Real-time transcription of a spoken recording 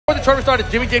the tournament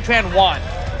started, Jimmy J. Tran won.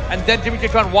 And then Jimmy J.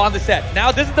 Tran won the set.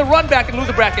 Now this is the run back and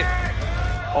loser bracket.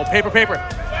 Oh, paper.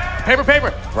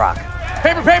 Rock.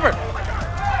 Paper.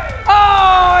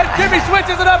 Oh, and Jimmy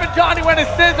switches it up and Johnny went his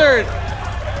scissors.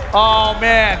 Oh,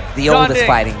 man. The oldest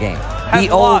fighting game. The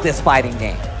oldest fighting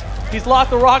game. He's lost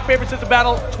the rock, paper, scissors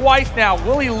battle twice now.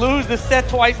 Will he lose the set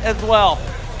twice as well?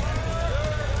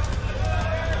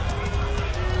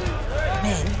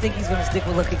 Man, you think he's going to stick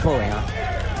with Lucky Chloe, huh?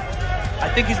 I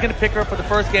think he's going to pick her up for the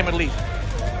first game at least.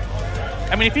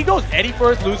 I mean, if he goes Eddie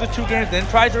first, loses 2 games, then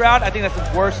tries her out, I think that's the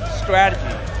worst strategy.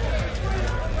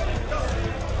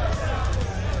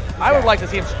 I would like to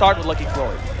see him start with Lucky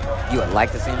Chloe. You would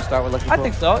like to see him start with Lucky Chloe? I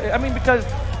think so. I mean, because,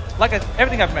 like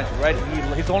everything I've mentioned, right?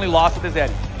 He's only lost with his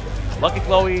Eddie. Lucky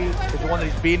Chloe is the one that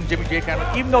he's beaten Jimmy J. Tran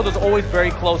with, even though there's always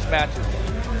very close matches.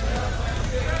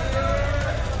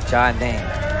 JEONDDING,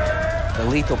 the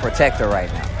lethal protector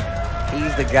right now.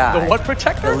 He's the guy. The what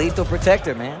protector? The lethal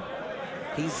protector, man.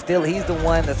 He's the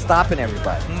one that's stopping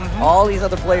everybody. All these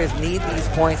other players need these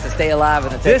points to stay alive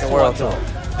in the Tekken World Tour.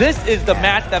 This is the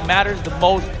match that matters the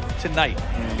most tonight.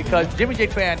 Because Jimmy J.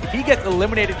 Tran, if he gets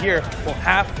eliminated here, will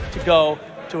have to go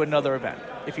to another event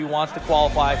if he wants to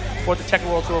qualify for the Tekken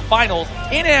World Tour Finals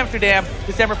in Amsterdam,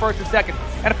 December 1st and 2nd.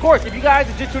 And of course, if you guys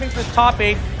are just tuning for this top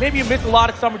 8, maybe you missed a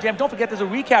lot of Summerjam, don't forget there's a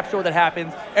recap show that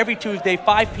happens every Tuesday,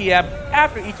 5 p.m.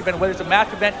 after each event, whether it's a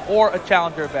match event or a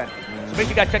challenger event. So make sure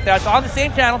you guys check that out. So on the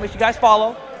same channel, make sure you guys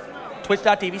follow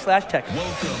twitch.tv/Tekken.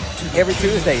 Every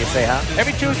Tuesday, you say, huh?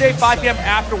 Every Tuesday, 5 p.m.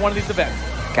 after one of these events.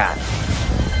 Got it.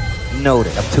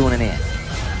 Noted. I'm tuning in.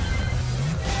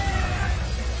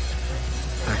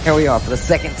 Here we are for the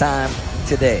second time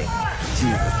today.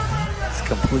 Jesus. It's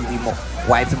completely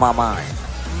wiped my mind.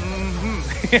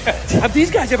 Have these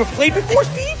guys ever played before,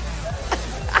 Steve?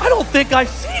 I don't think I've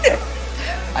seen it.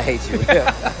 I hate you.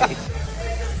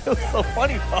 It was so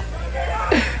funny, though.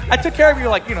 I took care of you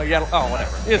like, you know, oh,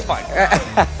 whatever. It's fine.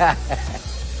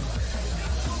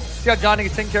 See how Johnny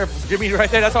is taking care of Jimmy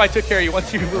right there? That's how I took care of you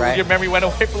once your memory went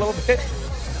away for a little bit.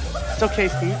 It's okay,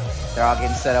 Steve. They're all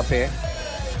getting set up here.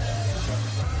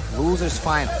 Losers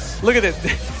finals. Look at this.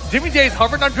 Jimmy J's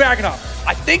hovering on Dragunov.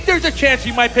 I think there's a chance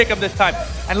he might pick him this time.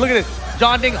 And look at this.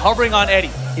 JEONDDING hovering on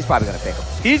Eddie. He's probably going to pick him.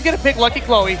 He's going to pick Lucky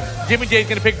Chloe. Jimmy J's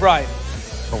going to pick Bryan.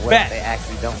 But what if they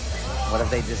actually don't? What if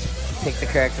they just pick the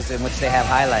characters in which they have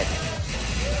highlighted?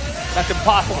 That's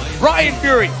impossible. Bryan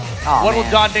Fury. Oh, what will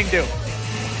JEONDDING do?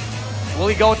 Will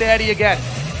he go with the Eddie again?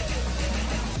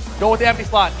 Go with the empty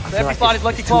slot. The empty slot is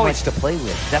Lucky Chloe. Too much to play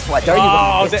with. That's why Dirty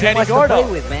the too much to play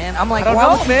with, man. I'm like, why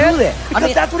would you do that?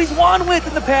 Because that's what he's won with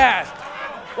in the past.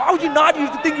 Why would you not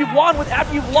use the thing you've won with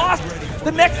after you've lost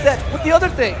the next set with the other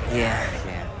thing? Yeah.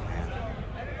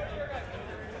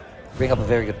 Bring up a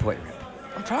very good point.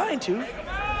 I'm trying to.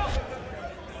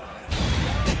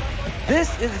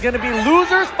 This is going to be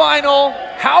losers final.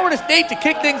 Howard Estate to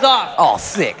kick things off. Oh,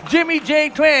 sick. Jimmy J.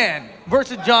 Tran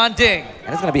versus JEONDDING.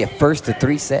 And it's going to be a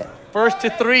 1-3 set.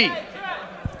 1-3. All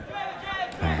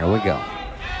right, here we go.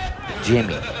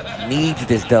 Jimmy needs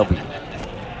this W.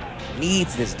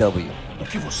 Needs this W.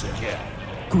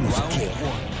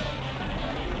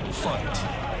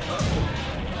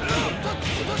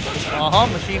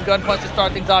 Machine gun punch to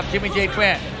start things off. Jimmy J.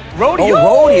 Tran. Rodeo.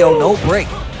 Oh, rodeo, no break.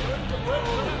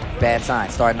 Bad sign,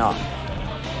 starting off.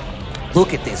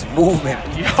 Look at this movement.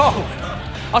 Yo,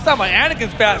 I saw my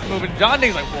Anakin's fast moving.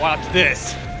 JEONDDING's like, watch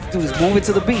this. Dude is moving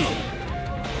to the beat.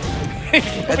 He's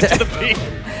moving to the beat.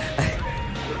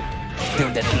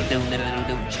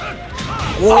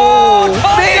 Whoa,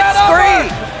 mid-screen.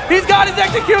 He's got his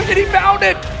execution, he found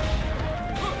it.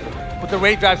 But the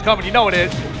rage drive's coming, you know it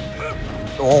is.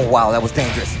 Oh, wow, that was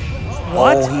dangerous.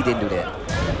 What? Oh, he didn't do that.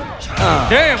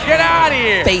 Damn, get out of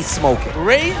here. Face smoking.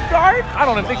 Rage guard? I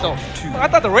don't even think so. I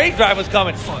thought the rage drive was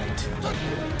coming.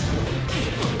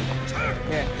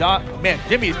 Man,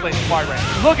 Jimmy is playing smart right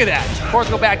now. Look at that. Force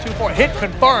go back 2-4. Hit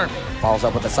confirmed. Follows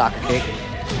up with a soccer kick.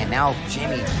 And now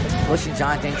Jimmy pushing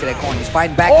JEONDDING to that corner. He's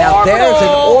fighting back now. There's an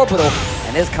orbital.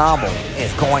 And this combo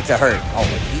is going to hurt. Oh,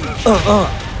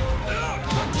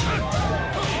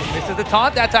 This is the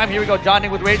taunt that time. Here we go.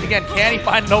 JEONDDING with rage again. Can he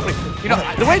find an opening? You know,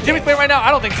 the way Jimmy's playing right now, I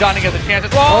don't think JEONDDING has a chance.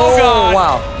 Oh, God.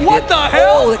 Wow. What the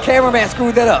hell? Oh, the cameraman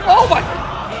screwed that up. Oh, my.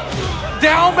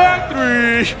 Down back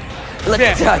 3. Look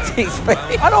at JEONDDING's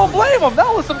face. I don't blame him.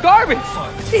 That was some garbage.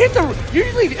 He hit the.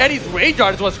 Usually Eddie's rage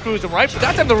art is what screws him, right? But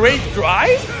that time the rage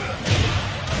drive.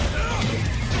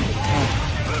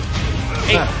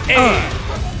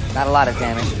 Not a lot of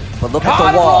damage, but look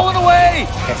at the wall. Rolling away.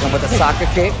 Catch him with a soccer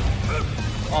kick.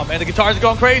 Oh man, the guitars are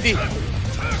going crazy.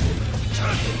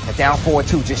 A down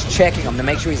 4-2, just checking him to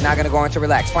make sure he's not going to go into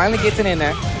relax. Finally gets it in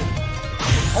there.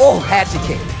 Oh, hatchet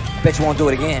kick. Bet you won't do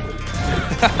it again.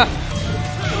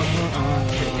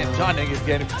 And Jeonding is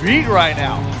getting beat right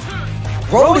now.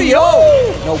 Rodeo!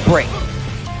 No break.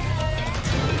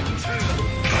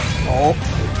 Oh,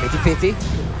 50-50.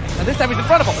 And this time he's in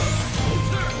front of him.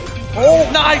 Oh,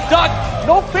 Nice duck.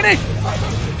 No finish.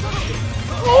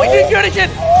 Oh, he didn't get it yet.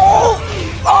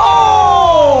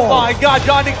 Oh my God,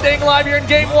 Jeonding staying alive here in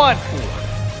game 1.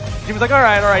 He was like, all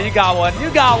right, you got one. You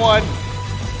got one.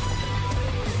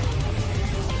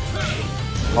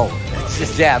 Oh, it's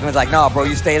just jab. He's like, nah, bro,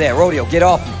 you stay there. Rodeo, get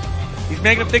off me. He's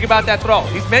making him think about that throw.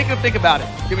 He's making him think about it.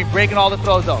 Jimmy breaking all the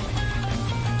throws though.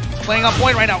 Playing on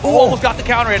point right now. Ooh, almost got the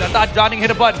counter hit. I thought Jeonding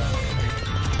hit a button.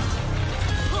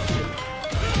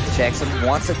 Checks him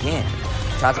once again.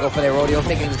 Tried to go for that rodeo,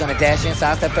 thinking he was going to dash in.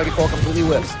 Sidestep 34, completely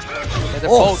whips. Yeah,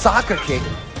 oh, both, soccer kick.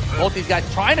 Both these guys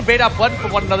trying to bait out buttons for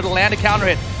one another to land a counter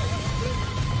hit.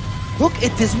 Look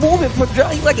at this movement from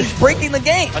Johnny, like he's breaking the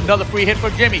game. Another free hit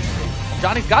from Jimmy.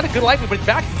 Johnny's got a good life, but he's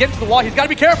back against the wall. He's got to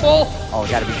be careful. Oh,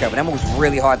 got to be careful. That move's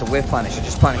really hard to whiff punish or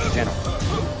just punish in general.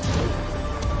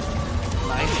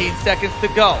 19 seconds to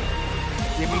go.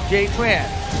 Jimmy J. Tran.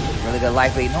 Really good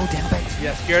life lead. No down back.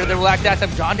 Yeah, scared of the relaxed dash.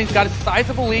 Jeonding's got a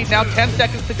sizable lead. Now 10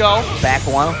 seconds to go. Back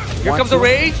one. Here comes the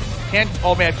rage.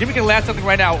 Oh man, Jimmy can land something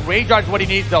right now. Rage guard is what he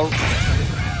needs though.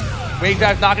 Rage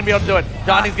guard's not going to be able to do it.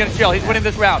 Jeonding's going to chill. He's winning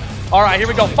this round. All right, here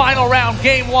we go. Final round,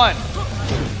 game 1.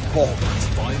 Oh,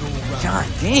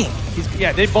 Jeonding.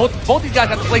 Yeah, both these guys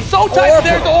have to play so tight. Orbital.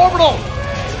 There's the orbital.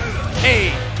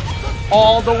 Hey,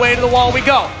 all the way to the wall we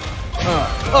go.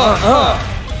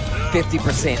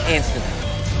 50% instantly.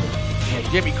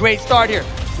 Yeah, Jimmy, great start here.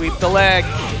 Sweep the leg.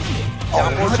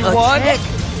 Down 4-2-1.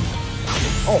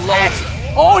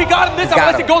 Oh, he got him this time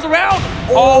unless it goes around.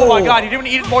 Oh my God, he didn't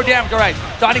even eat more damage. All right,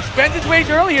 Jeonding spends his rage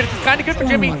early here. This is kind of good for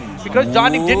Jimmy because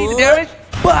Jeonding didn't eat the damage.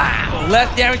 Less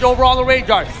damage overall on the rage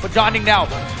guard. But Jeonding now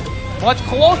much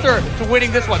closer to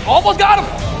winning this one. Almost got him.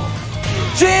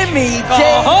 Jimmy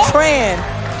J. Tran,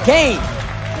 game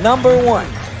number 1.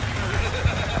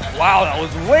 Wow, that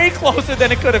was way closer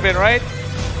than it could have been, right?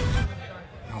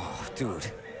 Oh, dude.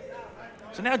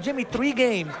 So now Jimmy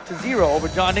 3-0 over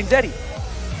Jeonding's Eddie.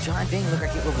 Jeonding looked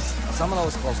like it was some of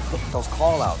those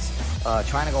call-outs,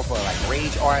 trying to go for like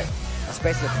rage art,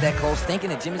 especially if that close,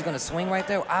 thinking that Jimmy's going to swing right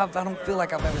there. I don't feel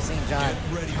like I've ever seen John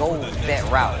go that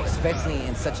route, especially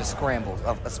in such a scramble,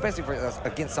 especially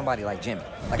against somebody like Jimmy.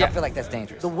 Like, I feel like that's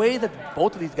dangerous. The way that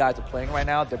both of these guys are playing right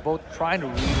now, they're both trying to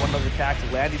read one another's attacks, to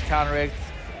land these counter eggs,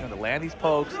 to land these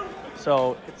pokes.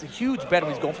 So it's a huge bet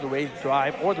when he's going for the rage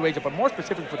drive or the rage up, but more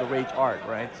specifically for the rage art,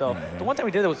 right? So the one time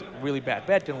he did it was a really bad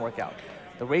bet, didn't work out.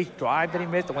 The rage drive that he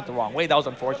missed, it went the wrong way. That was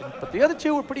unfortunate. But the other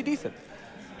two were pretty decent.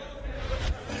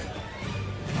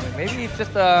 I mean, maybe it's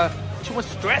just too much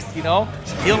stress, you know?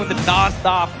 Dealing with the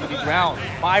non-stop of these rounds,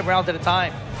 5 rounds at a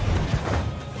time.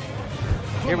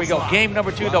 Here we go, game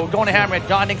number 2 though. We're going to Hammerhead.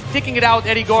 Jeonding sticking it out with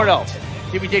Eddie Gordo.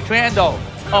 Jimmy J. Tran though,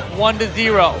 up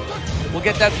 1-0. We'll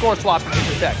get that score swap in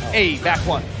just a sec. Hey, back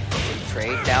 1.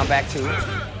 Trade, down back 2.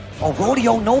 Oh,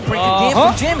 rodeo no break again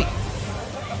from Jimmy.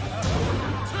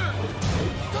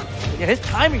 Yeah, his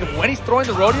timing of when he's throwing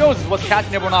the rodeos is what's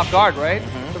catching everyone off guard, right?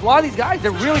 Because a lot of these guys,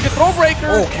 they're really good throw breakers.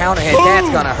 Oh, counter hit, that's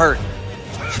gonna hurt.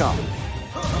 Chump.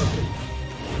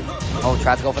 Oh,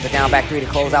 tries to go for the down back 3 to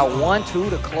close out.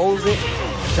 1-2 to close it.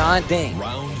 Jeonding.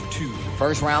 Round 2.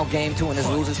 First round, game 2 in this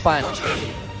losers final.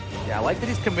 Yeah, I like that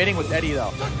he's committing with Eddie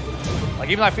though. Like,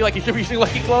 even though I feel like he should be using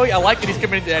Lucky Chloe, I like that he's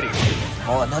committing to Eddie.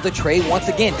 Oh, another trade once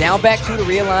again. Down back 2 to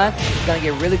realign. He's gonna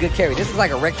get really good carry. This is like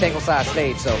a rectangle size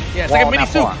stage, so yeah, it's like a mini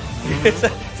suit. It's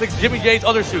like Jimmy J's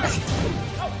other suit.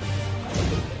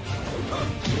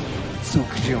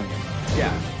 Super Junior.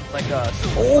 Yeah, it's like a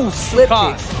slip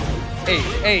kicks.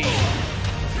 Hey.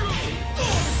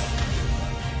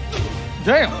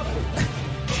 Damn.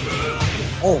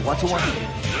 Oh,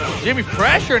 1-2-1. Jimmy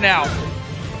pressure now.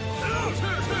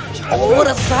 Oh, what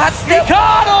a side step. He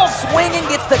got him! Swinging,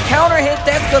 gets the counter hit.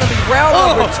 That's going to be round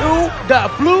number 2. The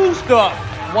blue stuff.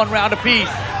 1 round apiece.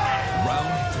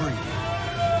 Round 3.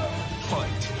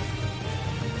 Fight.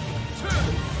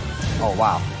 Oh,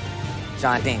 wow.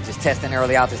 Jeonding just testing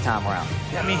early out this time around.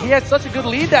 I mean, he had such a good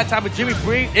lead that time, but Jimmy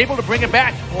able to bring it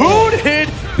back. Booted!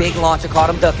 Big launcher, caught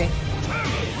him ducking.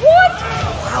 What?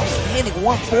 Outstanding.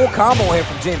 1 full combo here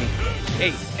from Jimmy.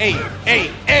 Hey.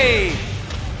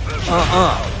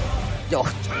 Yo,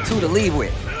 2 to leave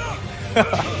with.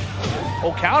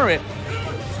 Oh, counter it.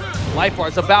 Life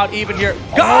bar's about even here.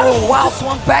 Got him! Wow,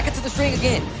 swung back into the string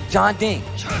again. Jeonding.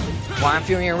 Blind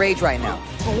Fury and Rage right now.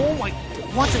 Oh my.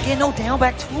 Once again, no down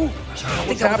back two.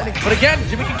 What's happening? But again,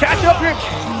 Jimmy can catch up here.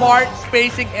 Smart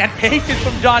spacing and patience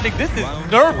from JEONDDING. This is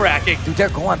nerve-wracking. Dude, they're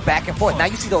going back and forth. Now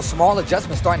you see those small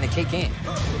adjustments starting to kick in.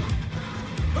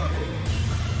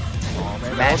 Oh,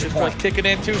 man, match just point. Kicking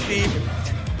in too, Steve.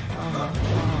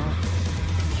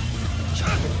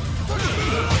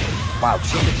 Wow,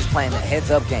 Jimmy just playing the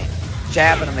heads-up game.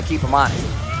 Jabbing him to keep him honest.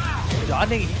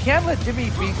 JEONDDING, you can't let Jimmy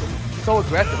be so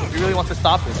aggressive if he really wants to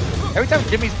stop this. Every time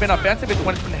Jimmy's been offensive, it's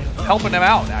when it's been helping him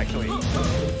out, actually. All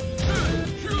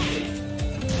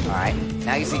right,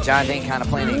 now you see JEONDDING kind of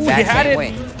playing the exact same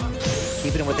way.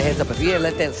 Keeping him with the heads up. If he had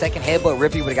let that second headbutt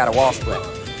rip, he would have got a wall split.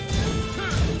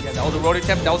 Yeah, that was a road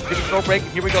attempt. That was Jimmy's throw break.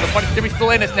 Here we go. The punch. Jimmy's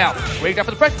still in this now. Waiting down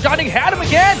for the press. JEONDDING had him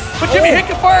again, but Jimmy hit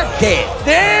confirmed. Dead.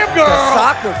 Damn, girl. The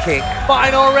soccer kick.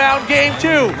 Final round, game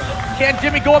 2. Can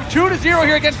Jimmy go up 2-0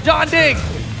 here against JEONDDING?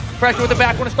 Pressure with the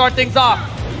back. Want to start things off.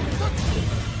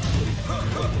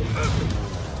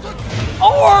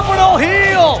 Orbital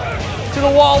heel. To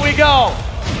the wall we go.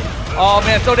 Oh,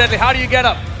 man, so deadly. How do you get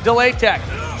up? Delay tech.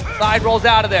 Side rolls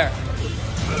out of there.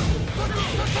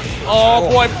 Oh,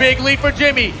 boy, big lead for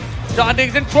Jimmy.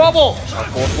 JEONDDING's in trouble.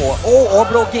 4-4. Oh,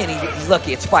 orbital again. He's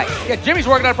lucky. It's spiked. Yeah, Jimmy's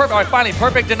working on perfect. All right, finally,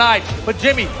 perfect denied. But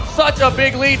Jimmy, such a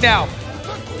big lead now.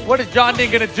 What is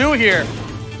JEONDDING going to do here?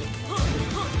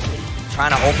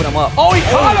 Trying to open him up. Oh, he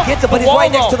caught him. Gets him, but he's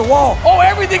right next to the wall. Oh,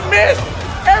 everything missed.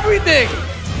 Everything.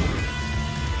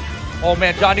 Oh,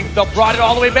 man, JEONDDING brought it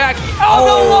all the way back. Oh,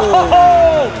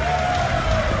 no.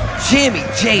 Jimmy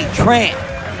J. Tran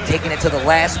taking it to the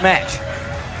last match.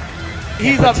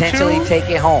 He's and up potentially 2. take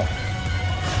it home.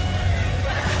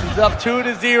 He's up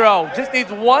 2-0. Just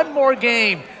needs one more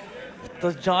game.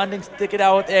 Does JEONDDING stick it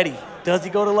out with Eddie? Does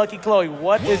he go to Lucky Chloe?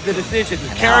 What is the decision?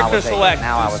 Character select.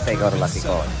 Now I would say go to Lucky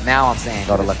Chloe. Now I'm saying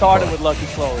go to Lucky Chloe. Started with Lucky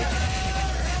Chloe.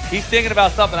 He's thinking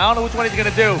about something. I don't know which one he's going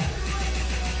to do.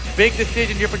 Big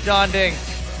decision here for JEONDDING.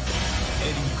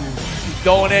 He's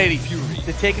going 80.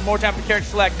 They're taking more time for character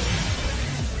select.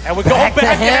 And we're going back to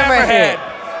Hammerhead.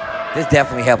 This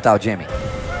definitely helped out Jimmy.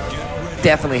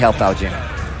 Definitely helped out Jimmy.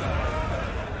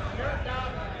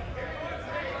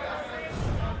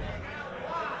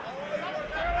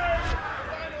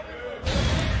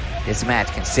 This match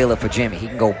can seal it for Jimmy. He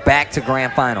can go back to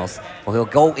Grand Finals, or he'll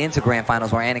go into Grand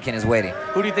Finals where Anakin is waiting.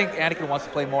 Who do you think Anakin wants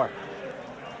to play more?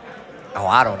 Oh,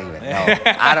 I don't even know.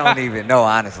 I don't even know,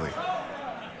 honestly.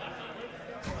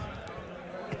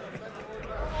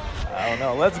 I don't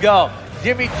know. Let's go.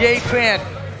 Jimmy J. Tran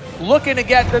looking to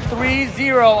get the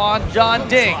 3-0 on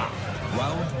JEONDDING.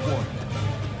 Round 1.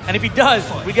 And if he does,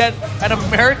 we get an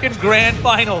American Grand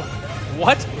Finals.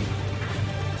 What?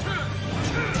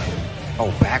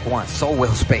 Oh, back one. So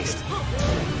well spaced.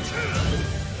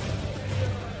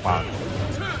 Wow.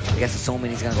 I guess assuming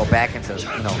he's going to go back into,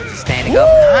 just standing up.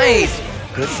 Nice.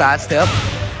 Good sidestep.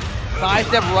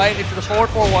 Sidestep right into the forward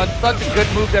 4-1. Such a good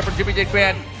move there from Jimmy J.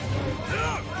 Tran.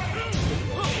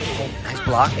 Nice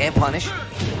block and punish.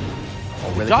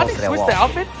 Oh, really JEONDDING close to that switched wall. the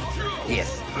outfit?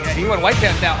 Yes. Yeah, he went white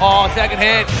pants now. Oh, second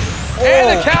hit.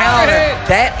 And the counter hit.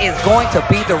 That is going to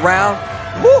be the round.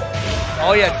 Woo!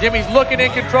 Oh, yeah, Jimmy's looking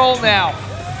in control now.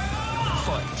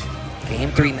 Game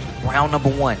 3, round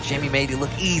number 1. Jimmy made it look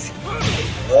easy.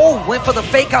 Oh, went for the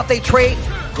fake out they trade.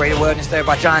 Great awareness there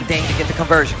by JEONDDING to get the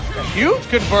conversion. A huge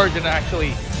conversion,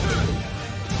 actually.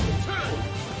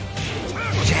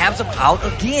 Jabs him out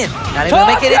again. Not even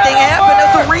make anything happen.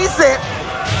 That's a reset.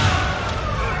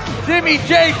 Jimmy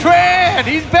J. Tran,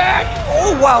 he's back.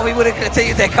 Oh, wow, we would have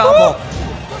continued that combo.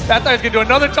 That thought he was going to do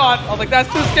another taunt. I was like,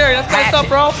 that's too scary. That's messed up,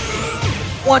 bro.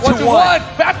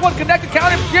 1-2-1. Back one connected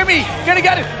counter. Jimmy gonna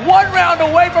get it. 1 round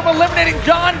away from eliminating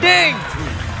JEONDDING.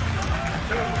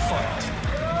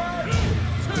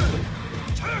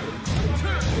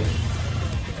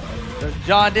 Does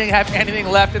JEONDDING have anything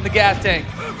left in the gas tank?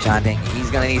 JEONDDING,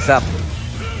 he's gonna need something.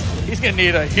 He's gonna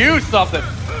need a huge something.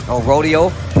 Oh,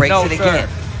 rodeo breaks No, it sir. again.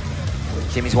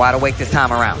 Jimmy's wide awake this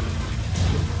time around.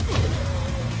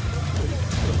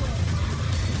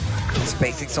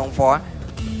 Spacing so far.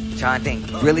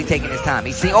 JEONDDING really taking his time.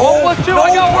 He's seeing. Oh, 1-2. no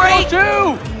I got break.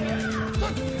 1-2.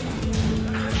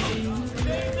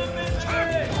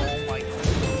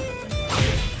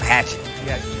 Hatch.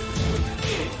 Yeah.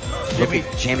 Look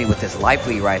at Jimmy with this life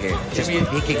lead right here. Just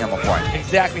picking him apart.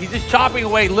 Exactly. He's just chopping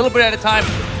away a little bit at a time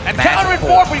and Back countering and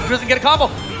forth. forward, but he doesn't get a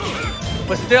combo.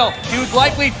 But still, huge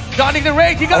life lead. JEONDDING the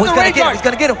rage. He got the rage guard. He's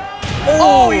gonna get him.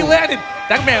 Oh, he landed.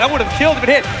 That would have killed if it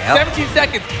hit. Yep. 17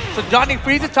 seconds. So JEONDDING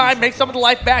freezes time, makes some of the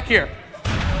life back here.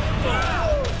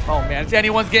 Oh man, it's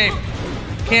anyone's game.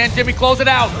 Can Jimmy close it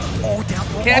out? Oh, down.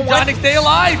 Can JEONDDING stay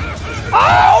alive?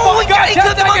 Oh, he got 10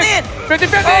 him seconds. in.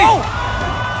 50-50. Oh.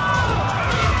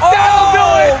 That'll do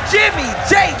it. Jimmy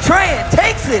J. Tran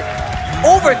takes it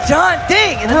over John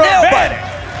Ding in the nail biter.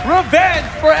 Revenge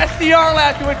for SDR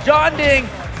last year with John Ding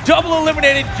double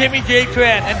eliminated Jimmy J.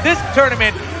 Tran. And this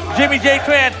tournament, Jimmy J.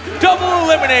 Tran double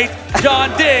eliminates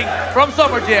John Ding from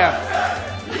Summerjam.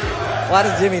 Why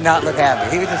does Jimmy not look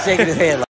happy? He was just shaking his head like